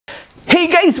Hey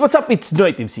guys, what's up? It's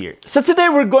NoyTebs here. So today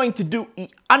we're going to do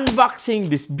unboxing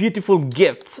this beautiful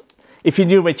gift. If you're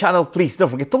new to my channel, please don't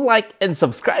forget to like and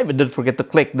subscribe, and don't forget to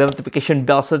click the notification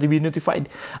bell so to be notified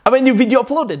of a new video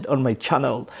uploaded on my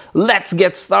channel. Let's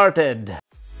get started.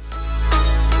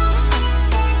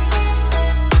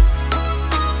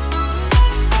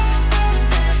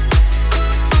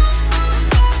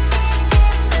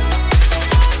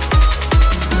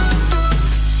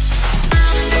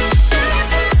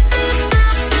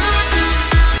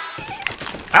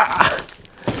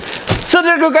 So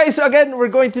there you go guys, so again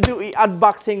we're going to do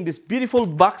unboxing this beautiful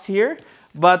box here,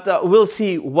 but we'll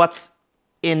see what's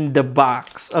in the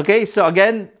box. Okay, so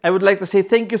again I would like to say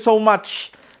thank you so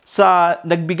much sa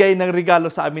nagbigay ng regalo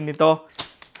sa amin nito.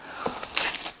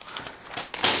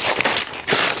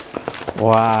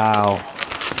 Wow,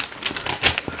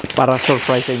 para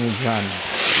surprise sa inyo dyan.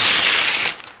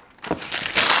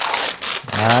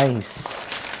 Nice.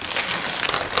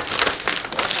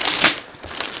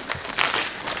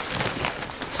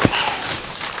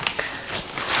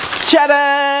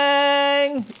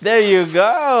 Tadang! There you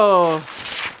go.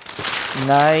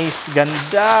 Nice,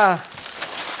 ganda.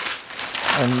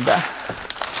 Ganda.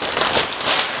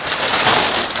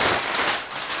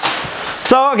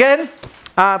 So again,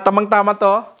 tamang-tama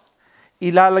to.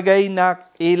 Ilalagay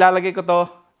ko to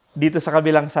dito sa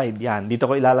kabilang side. Yan, dito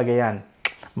ko ilalagay yan.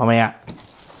 Mamaya.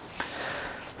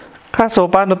 Kaso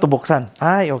paano to buksan?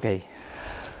 Ay, okay.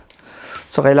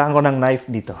 So kailangan ko ng knife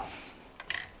dito.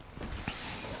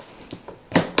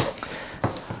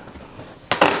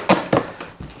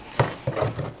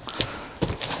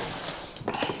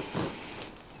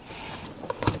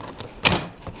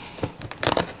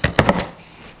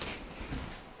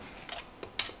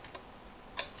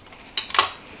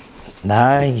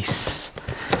 Nice.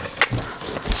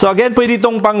 So again, pwede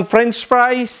itong pang french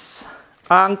fries.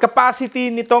 Ang capacity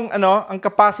nitong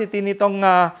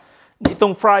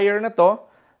nitong fryer na to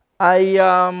ay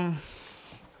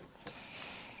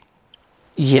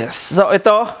yes. So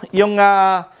ito yung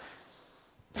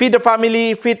feed the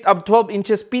family fit of 12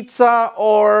 inches pizza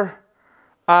or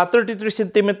 33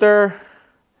 cm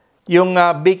yung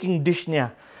baking dish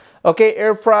niya. Okay,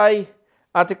 air fry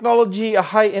technology, a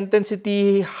high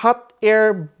intensity hot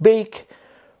air bake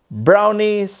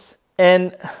brownies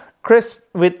and crisp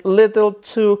with little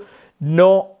to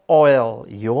no oil.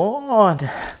 Yun.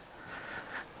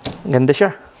 Ganda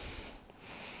siya.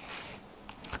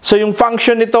 So yung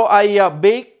function nito ay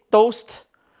bake, toast,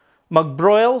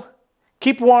 mag-broil,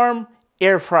 keep warm,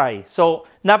 air fry. So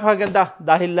napakaganda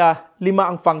dahil 5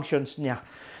 ang functions niya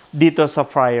dito sa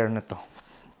fryer na to.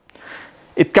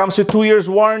 It comes with 2 years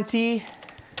warranty.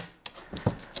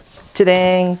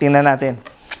 Tadang! Tingnan natin.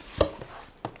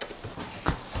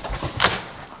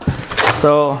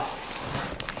 So,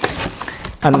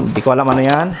 di ko alam ano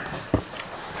yan.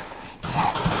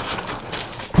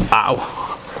 Ow!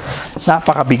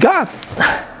 Napakabigat!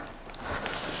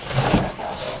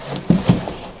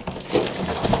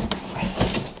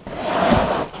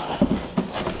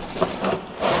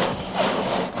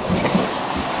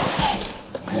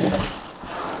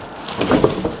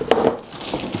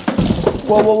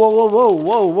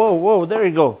 Whoa, there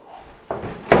you go.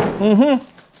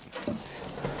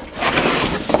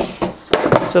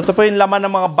 So ito po yung laman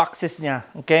ng mga boxes niya.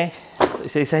 Okay? So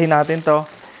isa-isahin natin to.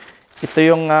 Ito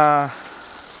yung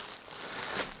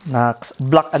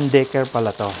Black+Decker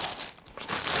pala to.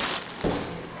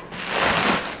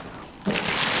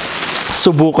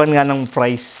 Subukan nga ng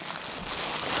fries.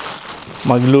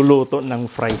 Magluluto ng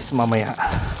fries mamaya.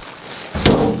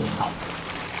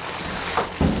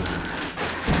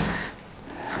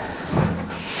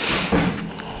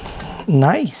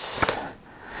 Nice.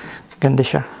 Ganda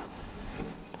siya.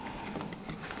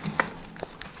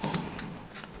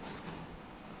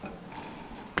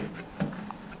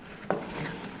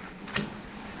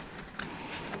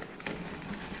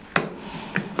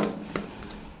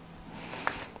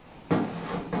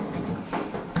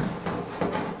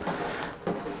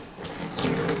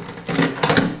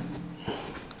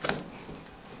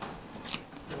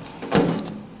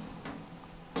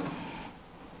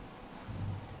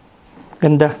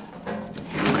 Ganda.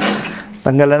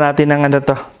 Tanggalan natin ng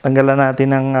Tanggalan natin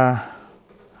ng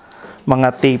mga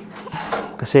tape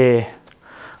kasi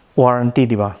warranty,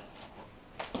 di ba?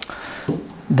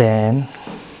 Then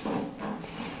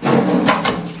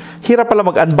hirap pala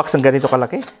mag-unbox ng ganito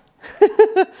kalaki.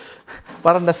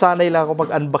 Parang nasanay lang ako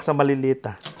mag-unbox ng maliliit.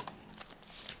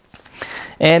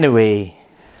 Anyway.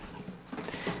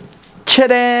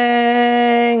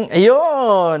 Tadang!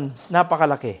 Ayun!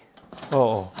 Napakalaki.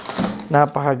 Oo.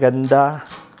 Napakaganda.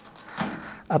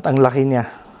 At ang laki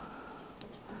niya.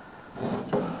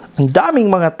 Ang daming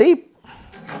mga tape.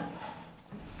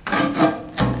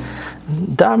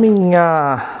 Ang daming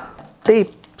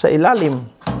tape sa ilalim.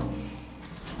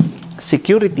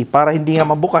 Security para hindi nga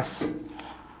mabukas.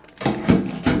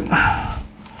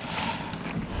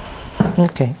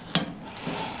 Okay.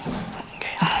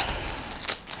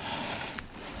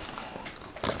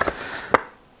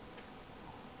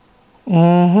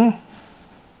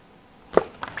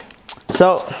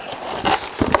 So,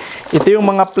 ito yung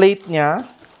mga plate niya.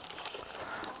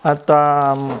 At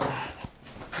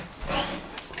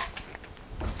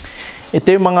ito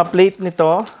yung mga plate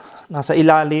nito. Nasa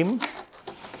ilalim.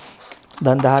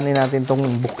 Dandahanin natin itong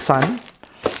buksan.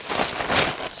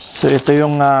 So, ito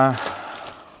yung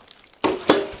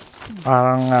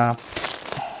parang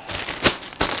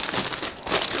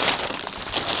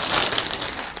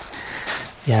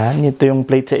yan. Ito yung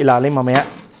plate sa ilalim. Mamaya,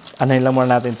 ano lang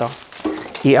muna natin to.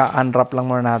 I-unwrap lang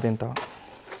muna natin to.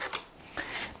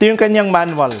 Ito yung kanyang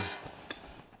manual.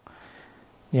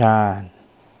 Yan.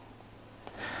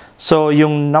 So,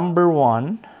 yung number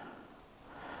 1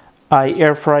 ay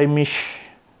air fry mesh.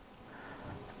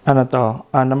 Ano to?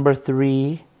 Number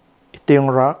 3, ito yung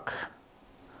rack.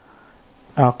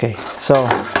 Okay. So,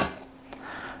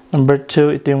 number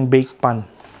 2, ito yung bake pan.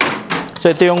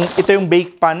 So, ito yung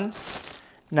bake pan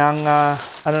ng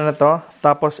ano na to.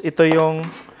 Tapos, ito yung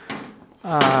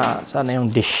sana yung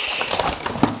dish.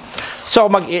 So,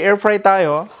 mag-air fry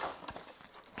tayo.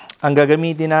 Ang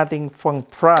gagamitin nating pang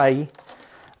fry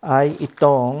ay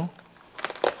ito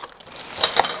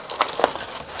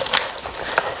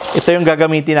yung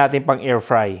gagamitin natin pang air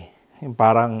fry. Yung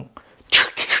parang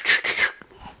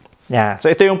yeah. So,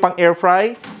 ito yung pang air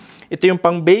fry. Ito yung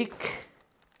pang bake.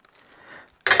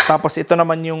 Tapos, ito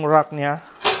naman yung rack niya.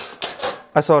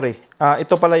 Sorry.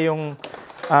 Ito pala yung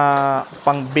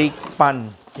pang bake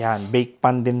pan. Yan, bake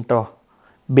pan din to.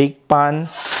 Bake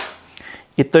pan.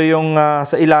 Ito yung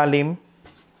sa ilalim.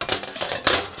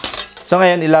 So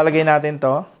ngayon, ilalagay natin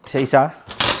to isa-isa.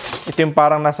 Ito yung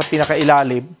parang nasa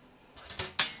pinakailalim.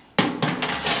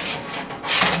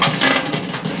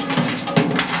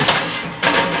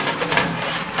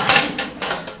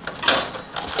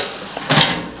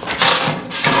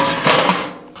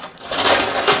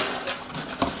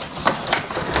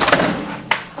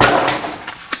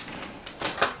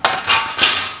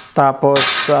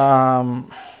 Tapos,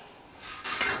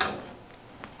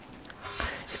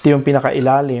 ito yung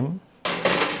pinakailalim.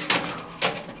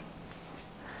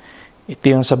 Ito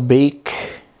yung sa bake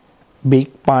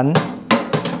pan.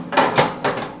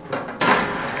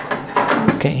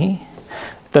 Okay.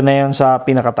 Ito na yung sa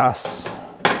pinakataas.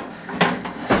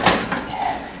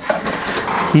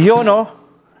 Yun, no?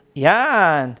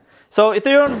 Yan. So, ito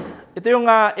yung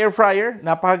air fryer.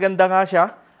 Napakaganda nga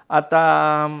siya. At,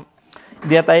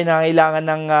 hindi na tayo nangailangan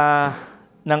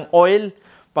ng oil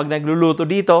pag nagluluto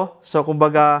dito. So,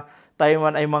 kumbaga, tayo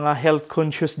man ay mga health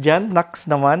conscious dyan. Naks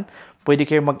naman, pwede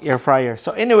kayo mag-air fryer.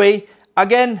 So, anyway,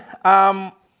 again,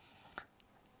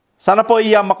 sana po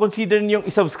makonsider nyo yung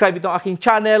isubscribe itong aking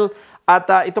channel. At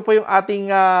ito po yung ating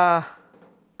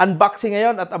unboxing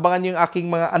ngayon. At abangan nyo yung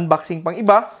aking mga unboxing pang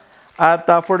iba. At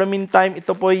for the meantime,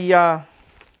 ito po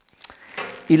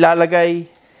ilalagay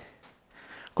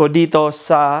ko dito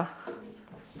sa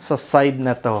side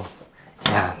na to.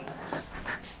 Yan.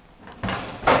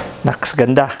 Naks,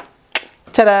 ganda.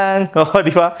 Tadang! Oh,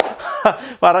 di ba?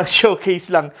 Parang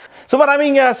showcase lang. So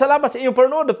maraming salamat sa inyong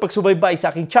panonood at pagsubaybay sa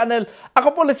aking channel.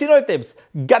 Ako po si NoyTebs.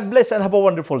 God bless and have a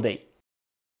wonderful day.